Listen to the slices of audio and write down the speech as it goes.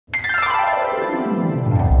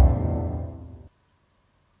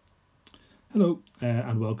Hello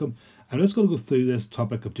and welcome. I'm just going to go through this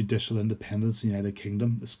topic of judicial independence in the United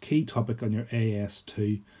Kingdom, this key topic on your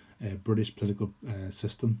AS2 British political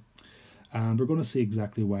system. And we're going to see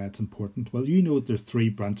exactly why it's important. Well, you know that there are three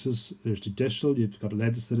branches. There's judicial, you've got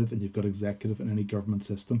legislative, and you've got executive in any government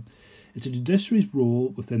system. It's the judiciary's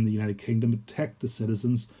role within the United Kingdom to protect the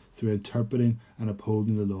citizens through interpreting and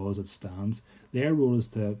upholding the laws as it stands. Their role is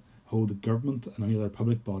to hold the government and any other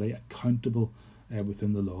public body accountable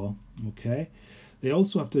within the law. Okay, they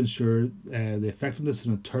also have to ensure the effectiveness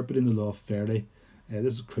in interpreting the law fairly.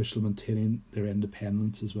 This is crucial in maintaining their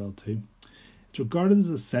independence as well too. It's regarded as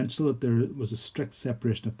essential that there was a strict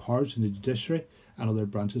separation of powers in the judiciary and other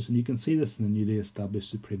branches, and you can see this in the newly established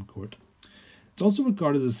Supreme Court. It's also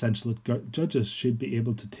regarded as essential that judges should be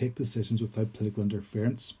able to take decisions without political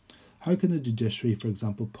interference. How can the judiciary, for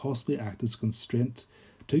example, possibly act as constraint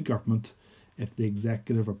to government if the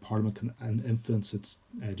executive or parliament can influence its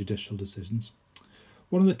judicial decisions?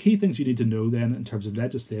 One of the key things you need to know then in terms of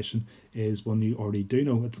legislation is one you already do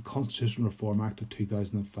know. It's the Constitutional Reform Act of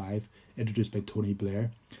 2005, introduced by Tony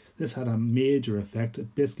Blair. This had a major effect.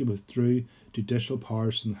 It basically withdrew judicial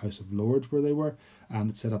powers from the House of Lords where they were,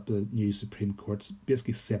 and it set up the new Supreme Court,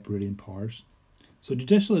 basically separating powers. So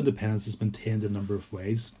judicial independence is maintained in a number of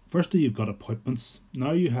ways. Firstly, you've got appointments.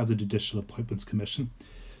 Now you have the Judicial Appointments Commission.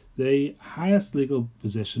 The highest legal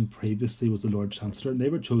position previously was the Lord Chancellor, and they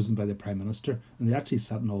were chosen by the Prime Minister, and they actually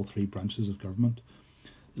sat in all three branches of government.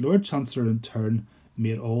 The Lord Chancellor in turn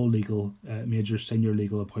made all major senior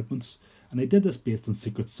legal appointments, and they did this based on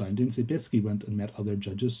secret soundings. They basically went and met other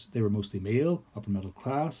judges. They were mostly male, upper middle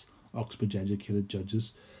class, Oxbridge educated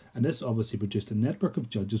judges, and this obviously produced a network of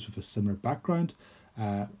judges with a similar background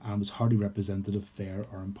and was hardly representative, fair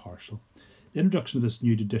or impartial. The introduction of this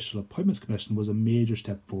new Judicial Appointments Commission was a major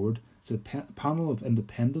step forward. It's a panel of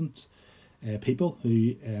independent people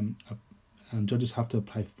who and judges have to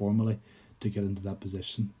apply formally to get into that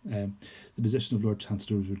position. The position of Lord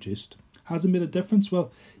Chancellor was reduced. Has it made a difference?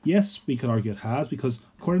 Well, yes, we could argue it has, because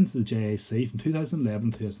according to the JAC from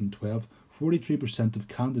 2011 to 2012, 43% of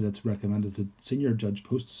candidates recommended to senior judge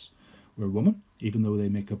posts were women, even though they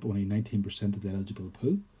make up only 19% of the eligible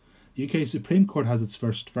pool. The UK Supreme Court has its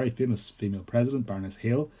first very famous female president, Baroness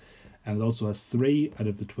Hale, and it also has 3 out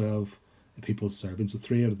of the 12 people serving, so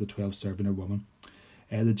 3 out of the 12 serving are women.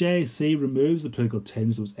 The JAC removes the political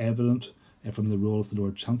tinge that was evident from the role of the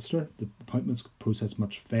Lord Chancellor. The appointments process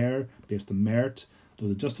much fairer, based on merit. Though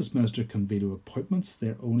the Justice Minister can veto appointments, they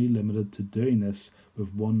are only limited to doing this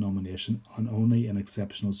with one nomination and only in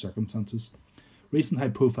exceptional circumstances. Recent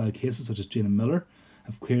high-profile cases such as Jane and Miller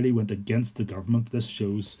have clearly went against the government. This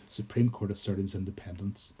shows Supreme Court asserting its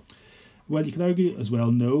independence. Well, you can argue as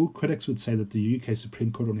well, no. Critics would say that the UK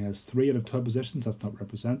Supreme Court only has 3 out of 12 positions. That's not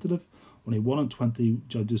representative. Only 1 in 20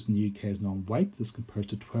 judges in the UK is non-white. This compares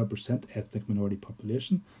to 12% ethnic minority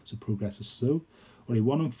population, so progress is slow. Only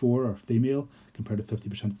 1 in 4 are female, compared to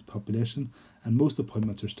 50% of the population. And most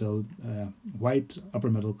appointments are still white, upper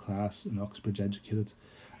middle class, and Oxbridge educated.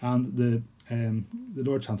 And the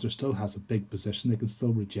Lord Chancellor still has a big position. They can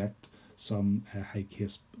still reject some high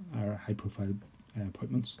profile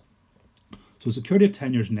appointments. So security of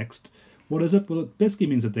tenure is next. What is it? Well, it basically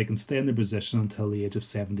means that they can stay in their position until the age of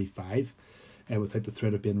 75 without the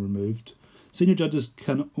threat of being removed. Senior judges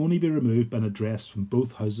can only be removed by an address from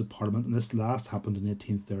both houses of Parliament, and this last happened in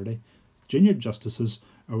 1830. Junior justices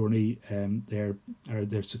are only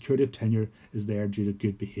their security of tenure is there due to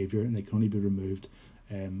good behaviour, and they can only be removed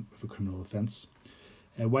of a criminal offence.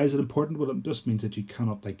 Why is it important? Well, it just means that you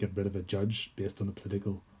cannot get rid of a judge based on a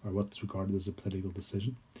political or what's regarded as a political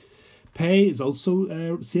decision. Pay is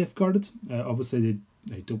also safeguarded. Obviously,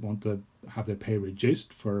 they don't want to have their pay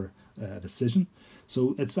reduced for a decision.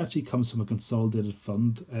 So it actually comes from a consolidated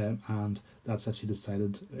fund and that's actually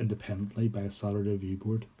decided independently by a salary review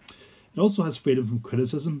board. It also has freedom from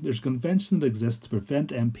criticism. There's a convention that exists to prevent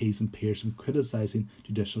MPs and peers from criticising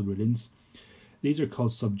judicial rulings. These are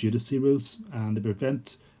called sub judice rules, and they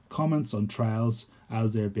prevent comments on trials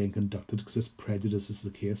as they're being conducted because this prejudices the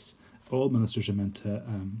case. All ministers are meant to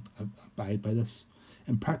abide by this.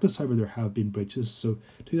 In practice, however, there have been breaches. So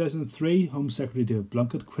 2003, Home Secretary David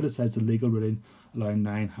Blunkett criticised the legal ruling allowing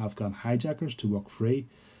 9 Afghan hijackers to walk free.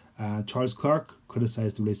 Charles Clarke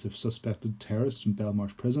criticised the release of suspected terrorists from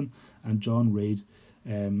Belmarsh Prison, and John Reid,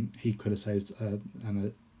 he criticised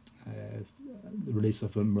the release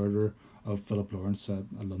of a murderer of Philip Lawrence, a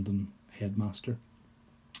London headmaster.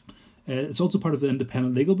 It's also part of the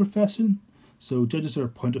independent legal profession. So judges are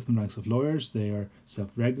appointed from the ranks of lawyers. They are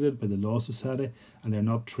self-regulated by the Law Society, and they're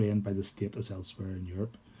not trained by the state as elsewhere in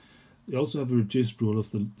Europe. We also have a reduced role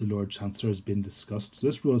of the Lord Chancellor has been discussed. So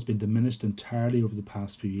this role has been diminished entirely over the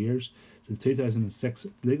past few years. Since 2006,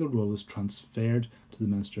 the legal role was transferred to the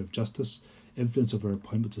Minister of Justice. Influence over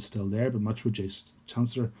appointments is still there, but much reduced. The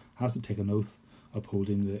Chancellor has to take an oath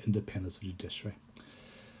upholding the independence of the judiciary.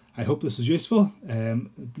 I hope this is useful.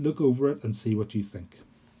 Look over it and see what you think.